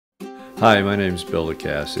Hi, my name is Bill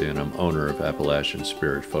LaCasse, and I'm owner of Appalachian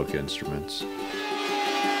Spirit Folk Instruments.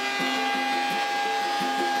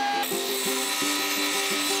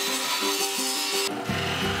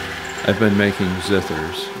 I've been making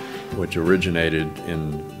zithers, which originated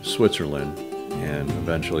in Switzerland and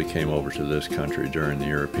eventually came over to this country during the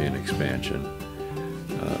European expansion.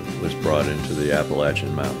 Was brought into the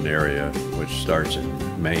Appalachian mountain area, which starts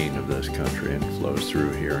in Maine of this country and flows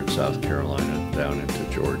through here in South Carolina down into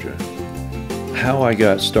Georgia. How I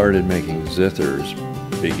got started making zithers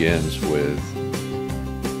begins with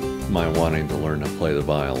my wanting to learn to play the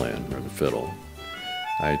violin or the fiddle.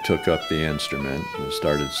 I took up the instrument and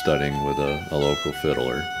started studying with a local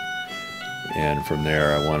fiddler, and from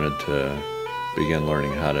there I wanted to begin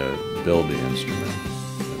learning how to build the instrument.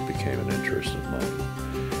 It became an interest of mine.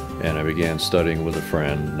 And I began studying with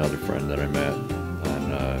another friend that I met,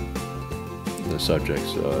 on the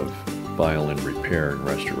subjects of violin repair and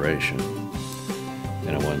restoration.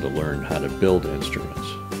 And I wanted to learn how to build instruments.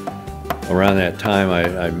 Around that time,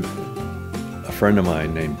 a friend of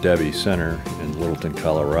mine named Debbie Center in Littleton,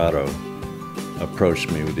 Colorado,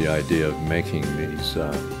 approached me with the idea of making these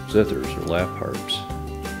zithers or lap harps.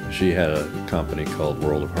 She had a company called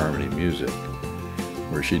World of Harmony Music,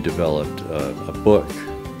 where she developed a book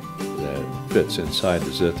that fits inside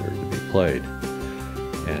the zither to be played,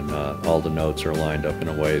 and all the notes are lined up in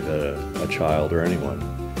a way that a child or anyone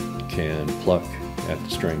can pluck at the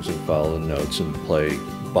strings and follow the notes and play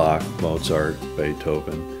Bach, Mozart,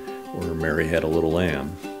 Beethoven, or Mary Had a Little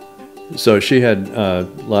Lamb. So she had a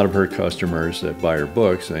lot of her customers that buy her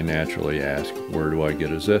books. They naturally ask, where do I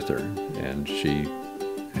get a zither? And she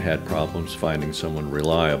had problems finding someone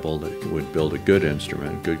reliable that would build a good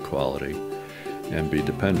instrument, good quality, and be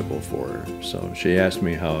dependable for her. So she asked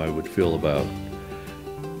me how I would feel about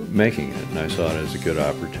making it, and I saw it as a good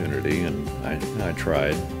opportunity, and I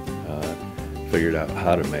tried, figured out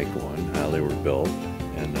how to make one, how they were built,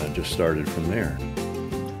 and just started from there.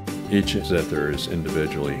 Each zither is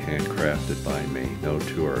individually handcrafted by me. No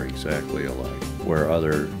two are exactly alike. Where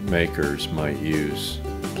other makers might use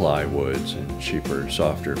plywoods and cheaper,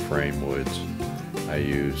 softer frame woods, I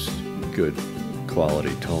use good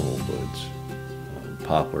quality tonal woods.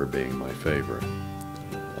 Poplar being my favorite.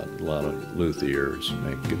 A lot of luthiers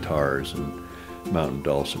make guitars and mountain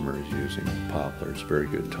dulcimers using poplars. Very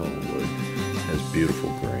good tonal wood. Has beautiful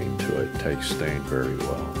grain to it. Takes stain very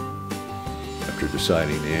well. After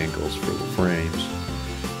deciding the angles for the frames,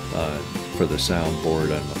 for the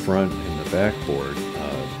soundboard on the front and the backboard,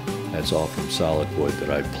 that's all from solid wood that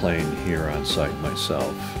I plane here on site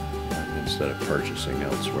myself instead of purchasing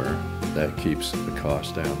elsewhere. That keeps the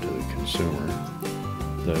cost down to the consumer.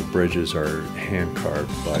 The bridges are hand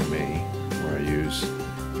carved by me, where I use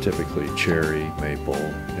typically cherry, maple,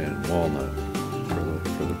 and walnut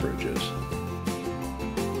for the bridges.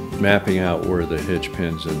 Mapping out where the hitch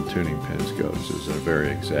pins and tuning pins goes is a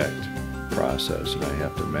very exact process, and I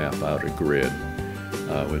have to map out a grid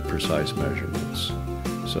with precise measurements.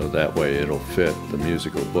 So that way it'll fit the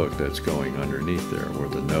musical book that's going underneath there, where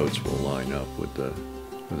the notes will line up with the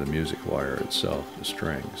music wire itself, the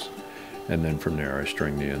strings. And then from there I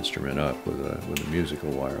string the instrument up with a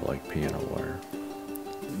musical wire, like piano wire.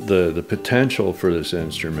 The potential for this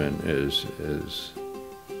instrument is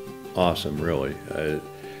awesome, really.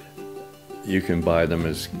 You can buy them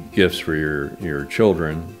as gifts for your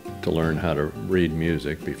children to learn how to read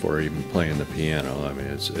music before even playing the piano. I mean,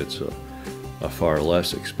 it's a far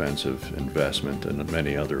less expensive investment than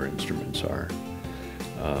many other instruments are.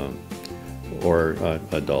 Or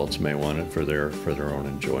adults may want it for their own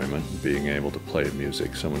enjoyment, being able to play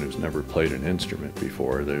music. Someone who's never played an instrument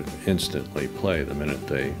before, they instantly play the minute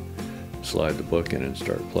they slide the book in and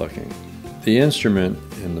start plucking. The instrument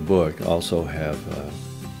in the book also have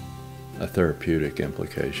a therapeutic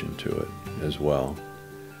implication to it as well.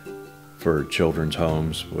 For children's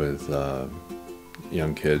homes with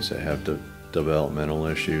young kids that have developmental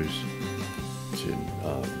issues,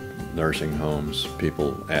 nursing homes,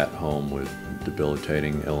 people at home with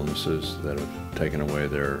debilitating illnesses that have taken away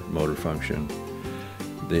their motor function.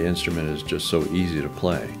 The instrument is just so easy to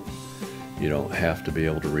play. You don't have to be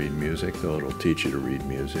able to read music, though it'll teach you to read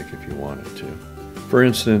music if you wanted to. For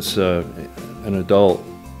instance, an adult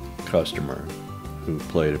customer who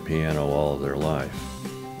played a piano all of their life,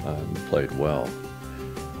 played well,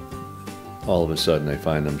 all of a sudden they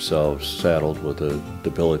find themselves saddled with a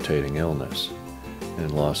debilitating illness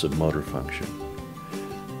and loss of motor function.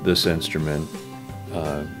 This instrument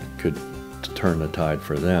could turn the tide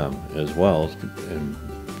for them as well and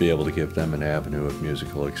be able to give them an avenue of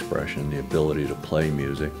musical expression, the ability to play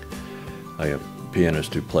music. I have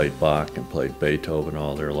pianists who played Bach and played Beethoven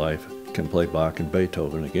all their life, can play Bach and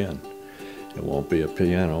Beethoven again. It won't be a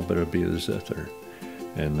piano, but it'll be the zither.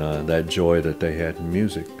 And that joy that they had in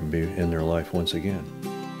music can be in their life once again.